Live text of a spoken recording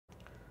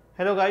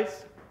Hello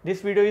guys,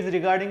 this video is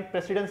regarding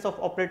precedence of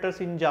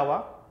operators in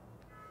Java.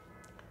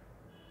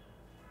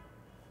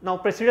 Now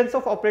precedence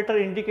of operator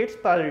indicates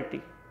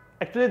priority.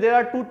 Actually there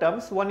are two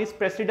terms, one is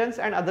precedence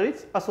and other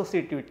is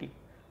associativity.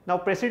 Now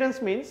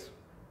precedence means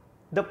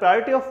the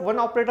priority of one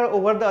operator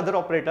over the other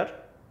operator,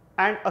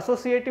 and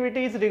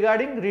associativity is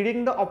regarding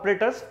reading the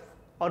operators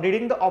or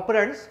reading the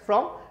operands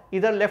from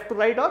either left to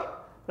right or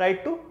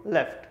right to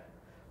left.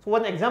 So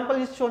one example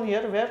is shown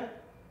here where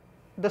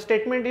the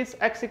statement is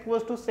x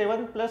equals to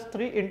 7 plus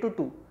 3 into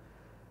 2.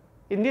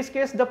 In this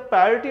case the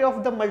priority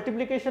of the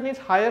multiplication is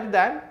higher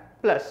than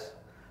plus.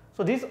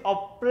 So this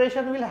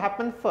operation will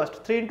happen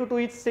first. 3 into 2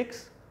 is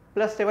 6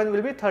 plus 7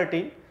 will be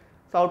 13.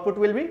 So output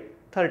will be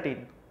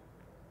 13.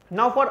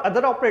 Now for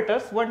other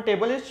operators one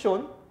table is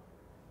shown.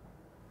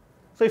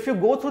 So if you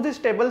go through this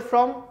table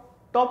from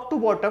top to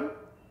bottom,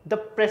 the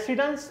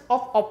precedence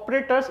of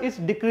operators is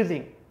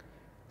decreasing.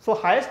 So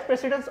highest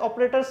precedence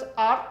operators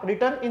are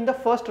written in the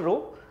first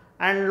row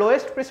and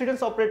lowest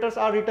precedence operators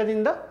are written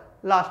in the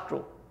last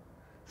row.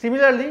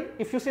 Similarly,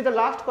 if you see the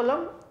last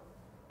column,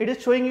 it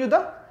is showing you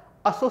the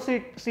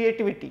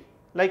associativity,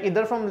 like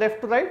either from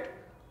left to right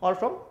or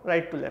from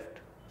right to left.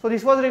 So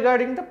this was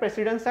regarding the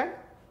precedence and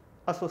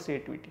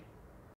associativity.